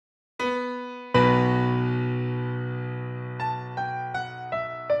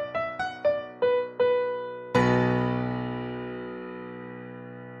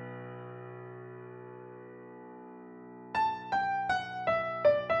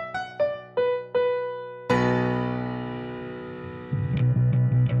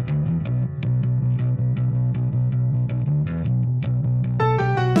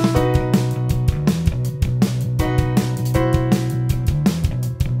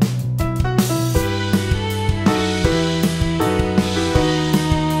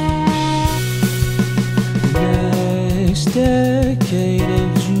decade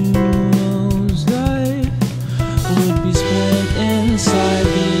of Juno's life would be spent inside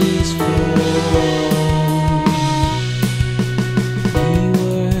these four walls. He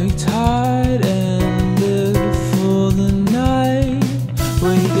worked hard and lived for the night,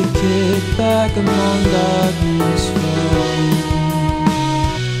 where he could kick back among darkness foes.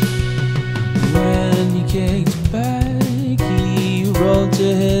 When he kicked back, he wrote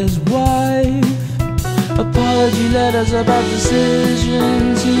to his wife apology letters about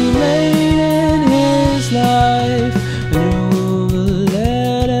decisions he made in his life. And all the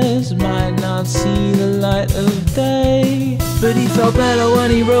letters might not see the light of day, but he felt better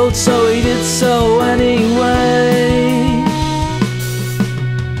when he wrote, so he did so anyway.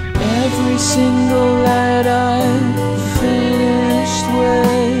 Every single letter finished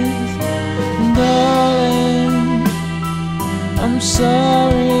with, darling, I'm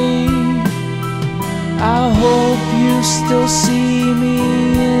sorry, I hope you still see me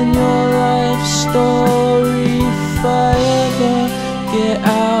in your life story. If I ever get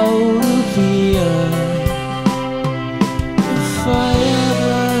out of here, if I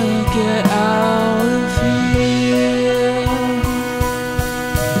ever get out of here.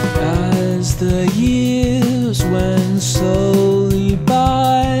 As the years went slowly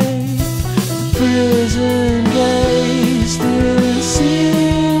by, the prison gates didn't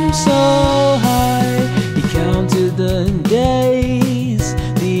seem so high. He counted the days,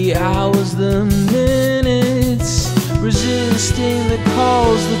 the hours, the minutes, resisting the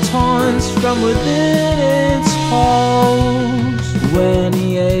calls, the taunts from within its halls. When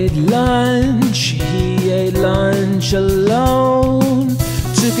he ate lunch alone,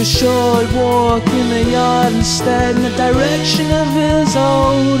 took a short walk in the yard instead, in the direction of his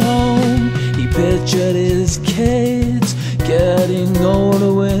old home. He pictured his kids getting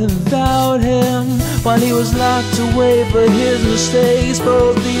older without him, while he was locked away for his mistakes,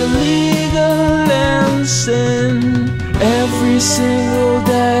 both the illegal and sin. Every single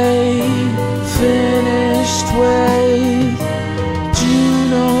day finished with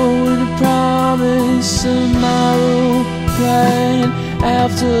Juno with a promise, tomorrow plan.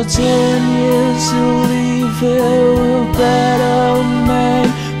 After 10 years he'll leave here a better man,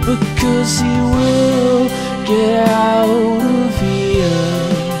 because he will get out of here,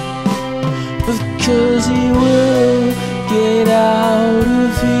 because he will get out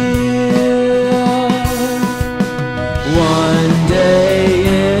of here. One day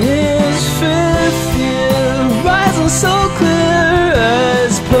in his 5th year, rising so clear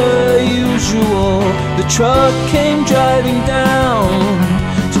as per usual, the truck came driving down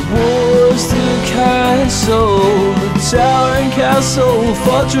towards the castle, the towering castle,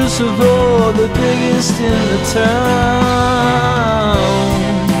 fortress of all, the biggest in the town.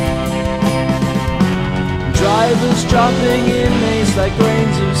 Drivers dropping inmates like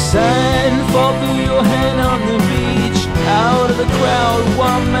grains of sand, fall through your hand on the beach. Out of the crowd,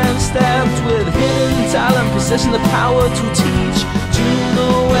 one man stabbed with hidden talent, possessing the power to teach. To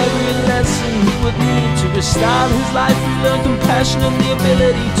know every lesson he would need to restart his life. He learned compassion and the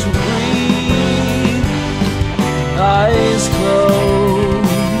ability to breathe. Eyes closed,